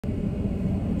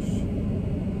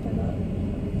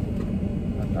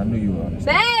I knew you were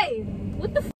understand. Babe,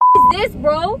 what the f is this,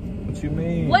 bro? What you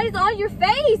mean? What is on your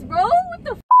face, bro? What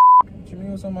the f? What you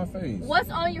mean what's on my face? What's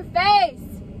on your face?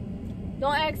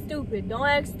 Don't act stupid. Don't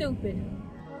act stupid.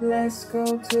 Let's go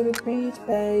to the beach,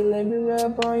 babe. Let me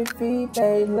rub on your feet,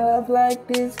 babe. Love like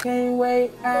this, can't wait.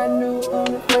 I knew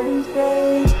on the first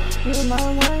day. You my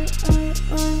one,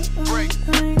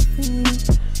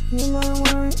 you my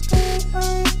one,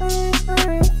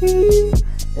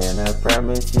 and I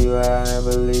promise you I'll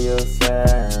never leave your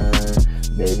side.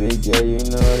 Baby girl, you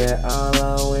know that I'll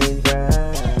always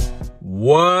ride.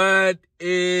 What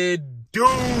it do,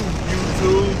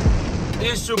 YouTube?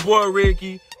 It's your boy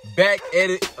Ricky, back at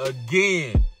it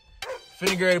again.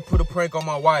 Finna get ready to put a prank on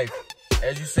my wife.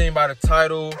 As you seen by the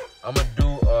title, I'm gonna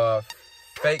do a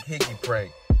fake Hickey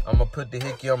prank. I'm gonna put the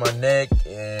Hickey on my neck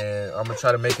and I'm gonna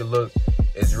try to make it look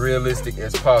as realistic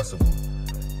as possible.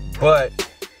 But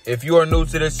if you are new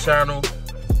to this channel,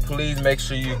 please make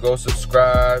sure you go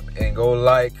subscribe and go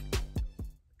like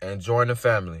and join the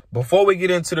family. Before we get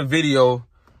into the video,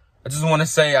 I just want to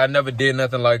say I never did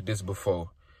nothing like this before.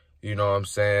 You know what I'm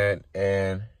saying?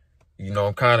 And, you know,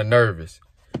 I'm kind of nervous.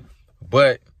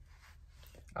 But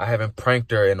I haven't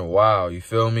pranked her in a while. You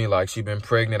feel me? Like, she been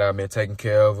pregnant. I've been taking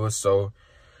care of her. So,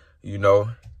 you know,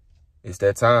 it's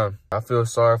that time. I feel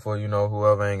sorry for, you know,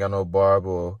 whoever ain't got no barber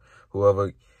or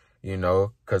whoever, you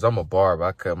know, because I'm a barber.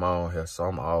 I cut my own hair, so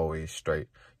I'm always straight.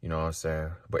 You know what I'm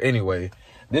saying? But anyway,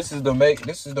 this is the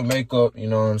makeup, you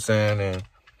know what I'm saying? And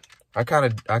I got a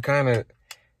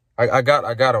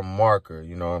marker,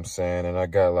 you know what I'm saying? And I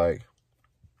got like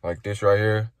this right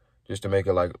here, just to make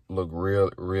it like look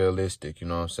realistic, you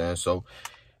know what I'm saying? So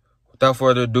without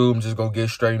further ado, I'm just gonna get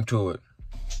straight into it.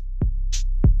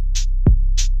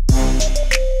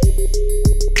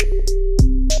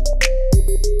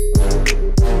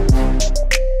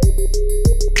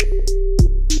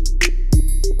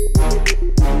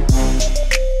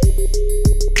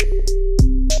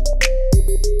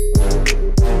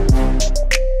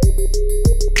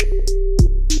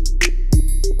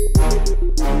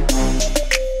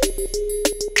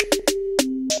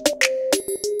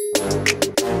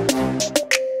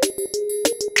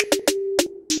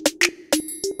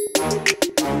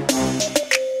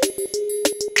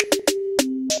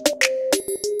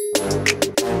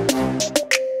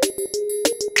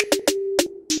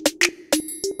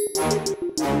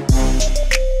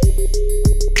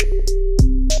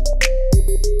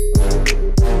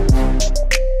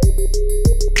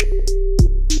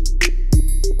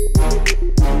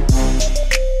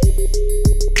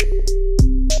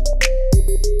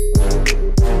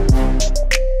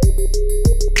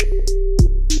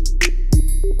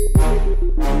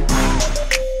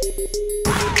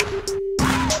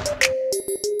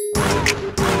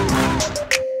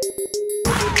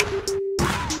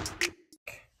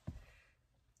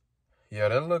 Yeah,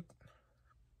 that look,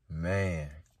 man,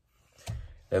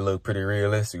 that look pretty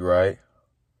realistic, right?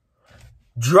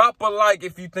 Drop a like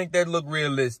if you think that look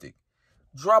realistic.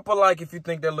 Drop a like if you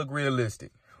think that look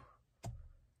realistic.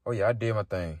 Oh yeah, I did my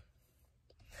thing.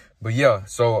 But yeah,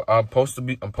 so I'm supposed to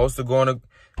be going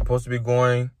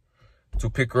to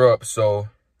pick her up. So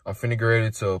I'm finna get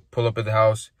ready to pull up at the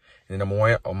house, and then I'm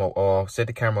gonna set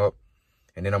the camera up,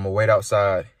 and then I'm gonna wait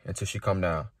outside until she come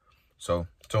down. So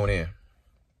tune in.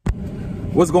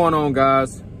 What's going on,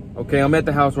 guys? Okay, I'm at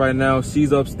the house right now.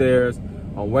 She's upstairs.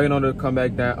 I'm waiting on her to come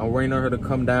back down. I'm waiting on her to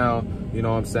come down. You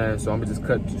know what I'm saying? So I'm gonna just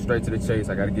cut straight to the chase.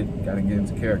 I gotta get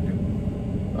into character.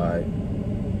 All right.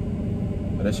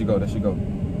 Oh, there she go. There she go.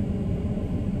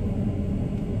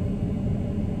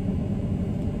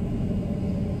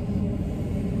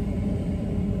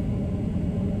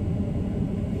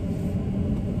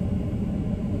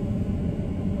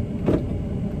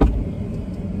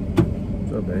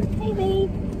 What's up, babe? Hey, babe.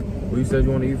 Where you said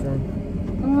you want to eat from?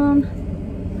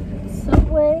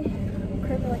 Subway.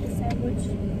 Crave like a sandwich.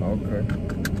 Okay.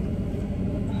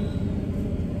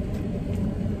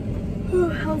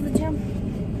 How's the gym?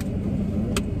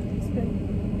 It's good.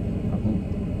 I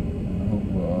hope,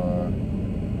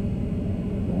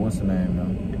 what's the name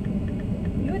now?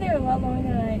 You were there a lot longer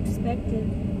than I expected.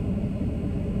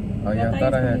 Oh yeah, I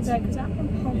thought I had. Because I'm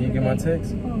hungry. You didn't get my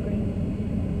text? I'm hungry.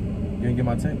 You didn't get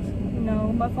my text?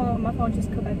 No, my phone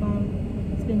just cut back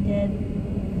on. It's been dead.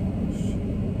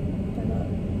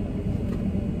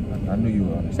 I knew you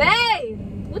were understand. Babe,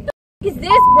 what the f is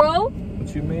this, bro?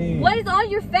 What you mean? What is on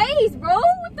your face, bro?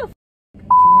 What the f? What you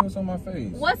mean what's on my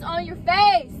face? What's on your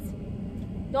face?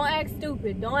 Don't act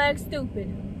stupid. Don't act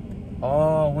stupid.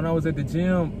 Oh, when I was at the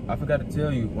gym, I forgot to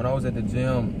tell you. When I was at the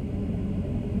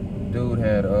gym, dude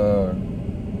had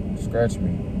scratched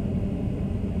me.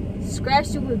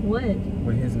 Scratched you with what?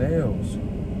 With his nails.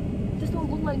 This don't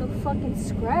look like no fucking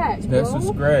scratch, bro. That's a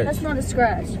scratch. That's not a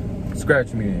scratch.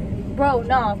 Scratch me then. Bro,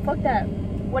 nah, fuck that.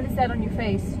 What is that on your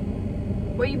face?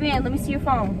 Where you been? Let me see your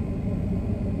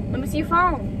phone. Let me see your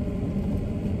phone.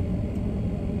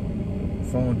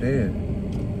 Phone dead.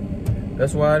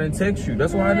 That's why I didn't text you.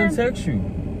 That's why I didn't text you.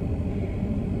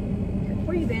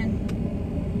 Where you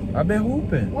been? I've been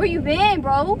hooping. Where you been,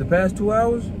 bro? The past 2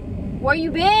 hours? Where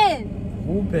you been?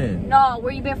 Hooping. No,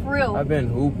 where you been for real? I've been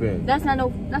hooping. That's not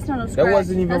no scratch. That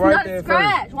wasn't even that's right not there a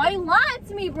scratch. first. Why you lying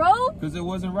to me, bro? Because it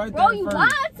wasn't right Bro, there you first.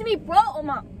 lied to me, bro. Oh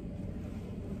my.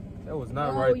 That was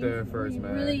not Bro, right there at first,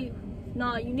 man. Really,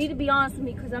 nah, you need to be honest with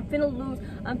me because I'm finna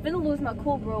lose my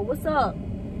cool, bro. What's up?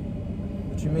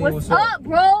 What you mean, What's up,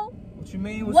 bro? What you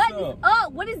mean, what's What up? is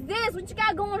up? What is this? What you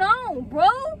got going on, bro?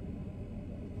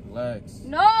 Relax.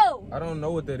 No. I don't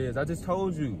know what that is. I just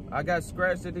told you. I got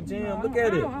scratched at the gym. No, Look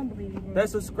at it. I don't believe you, bro.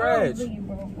 That's a I don't scratch. believe you,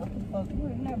 bro. What the fuck?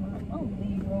 Never mind. I don't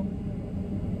believe you, bro.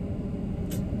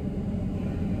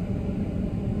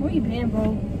 Where you been,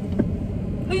 bro?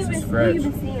 Who you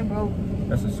been seeing, bro?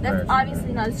 That's a scratch. That's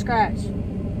obviously not a scratch.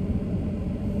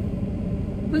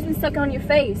 Who's been sucking on your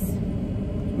face?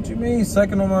 What you mean,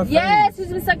 sucking on my face? Yes, who's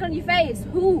been sucking on your face?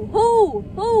 Who?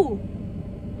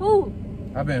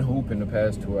 I've been hooping the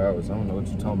past 2 hours. I don't know what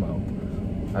you're talking about.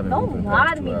 I've been hooping Don't the lie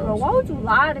past to 2 me, bro. hours. Why would you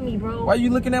lie to me, bro? Why you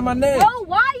looking at my neck? Bro,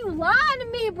 why are you lying to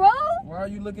me, bro? Why are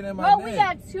you looking at my Bro, neck? we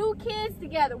got 2 kids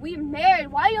together. We married.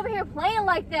 Why are you over here playing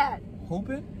like that?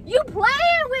 Hooping? You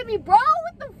playing with me, bro?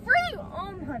 What the freak?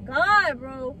 Oh my god,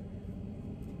 bro.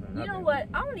 Man, You know what?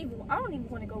 I don't even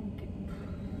want to go.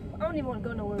 I don't even want to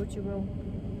go nowhere with you, bro.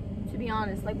 To be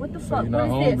honest, like, what the fuck? you're not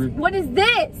What is hungry? this? What is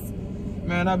this?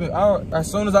 Man,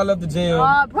 as soon as I left the gym.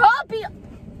 Bro,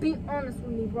 be honest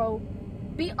with me, bro.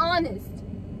 Be honest.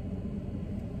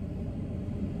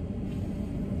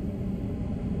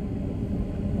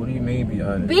 What do you mean, be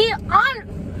honest? Be honest.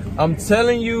 I'm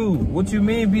telling you. What you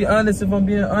mean, be honest, if I'm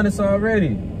being honest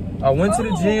already? I went to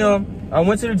the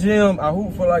gym. I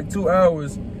hooped for like 2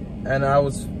 hours. And I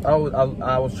was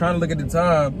trying to look at the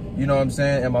time, you know what I'm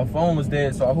saying? And my phone was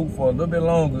dead, so I hooped for a little bit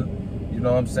longer, you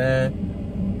know what I'm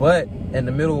saying? But in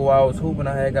the middle while I was hooping,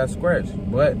 I had got scratched.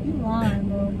 But You lying,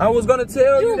 bro. I was gonna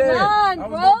tell you that. Lying,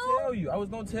 bro. I was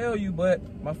gonna tell you, but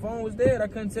my phone was dead. I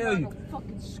couldn't tell you.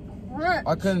 Fucking scratch.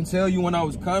 I couldn't tell you when I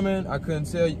was coming. I couldn't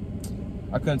tell you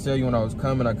when I was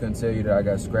coming. I couldn't tell you that I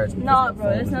got scratched. Nah, bro,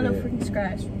 that's not a freaking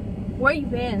scratch. Where you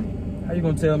been? How you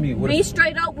gonna tell me? Be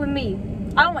straight up with me.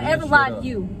 I don't ever lie to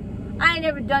you. I ain't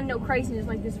never done no craziness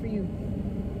like this for you.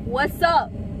 What's up?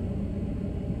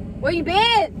 Where you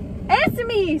been? Answer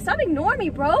me. Stop ignoring me,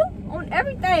 bro. On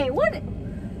everything.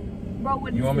 Bro,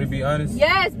 what You want me to be honest?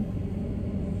 Yes.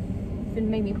 Finna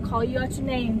make me call you out your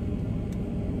name.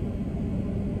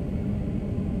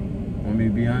 Want me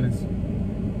to be honest?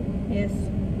 Yes.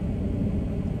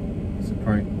 It's a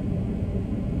prank.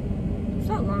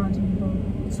 Stop lying to me, bro.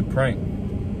 It's a prank.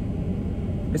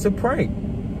 It's a prank.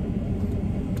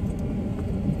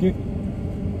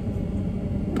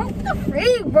 What the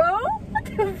freak, bro? What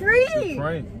the freak? It's a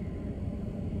prank.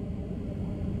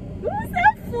 What was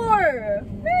that for?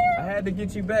 Man. I had to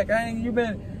get you back.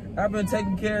 I've been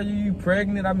taking care of you. You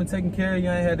pregnant. I've been taking care of you.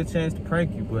 I ain't had the chance to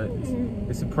prank you, but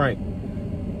it's a prank.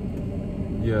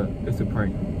 Yeah, it's a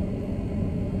prank.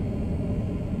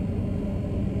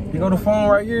 You got the phone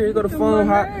right here. You got the phone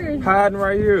hiding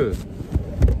right here.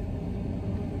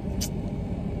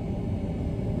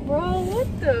 Bro, what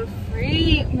the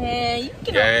freak, man? You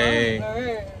get on my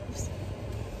nerves.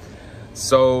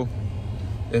 So,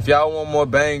 if y'all want more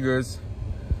bangers,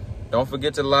 don't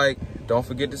forget to like, don't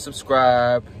forget to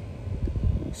subscribe.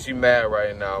 She mad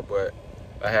right now, but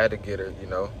I had to get her, you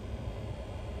know.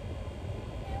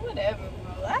 Man, whatever,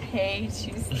 bro. I hate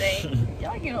you, Stink.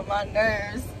 Y'all get on my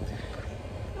nerves.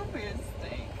 Come here,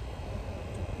 Stink.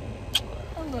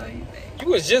 I love you, baby. You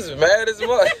was just mad as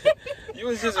much. You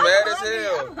was just mad as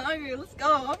hell. I'm hungry. Let's go.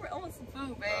 I want some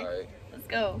food, babe. All right. Let's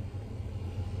go.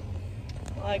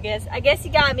 Well, I guess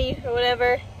you got me or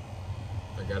whatever.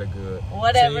 I got it good.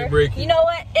 Whatever. Team Ricky. You know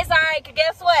what? It's alright, cause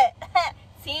guess what?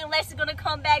 Team Lex is gonna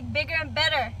come back bigger and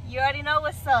better. You already know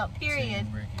what's up. Period.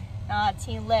 Team Ricky.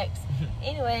 Team Lex.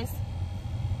 Anyways,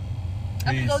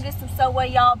 I can Peace. go get some Subway,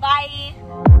 y'all. Bye.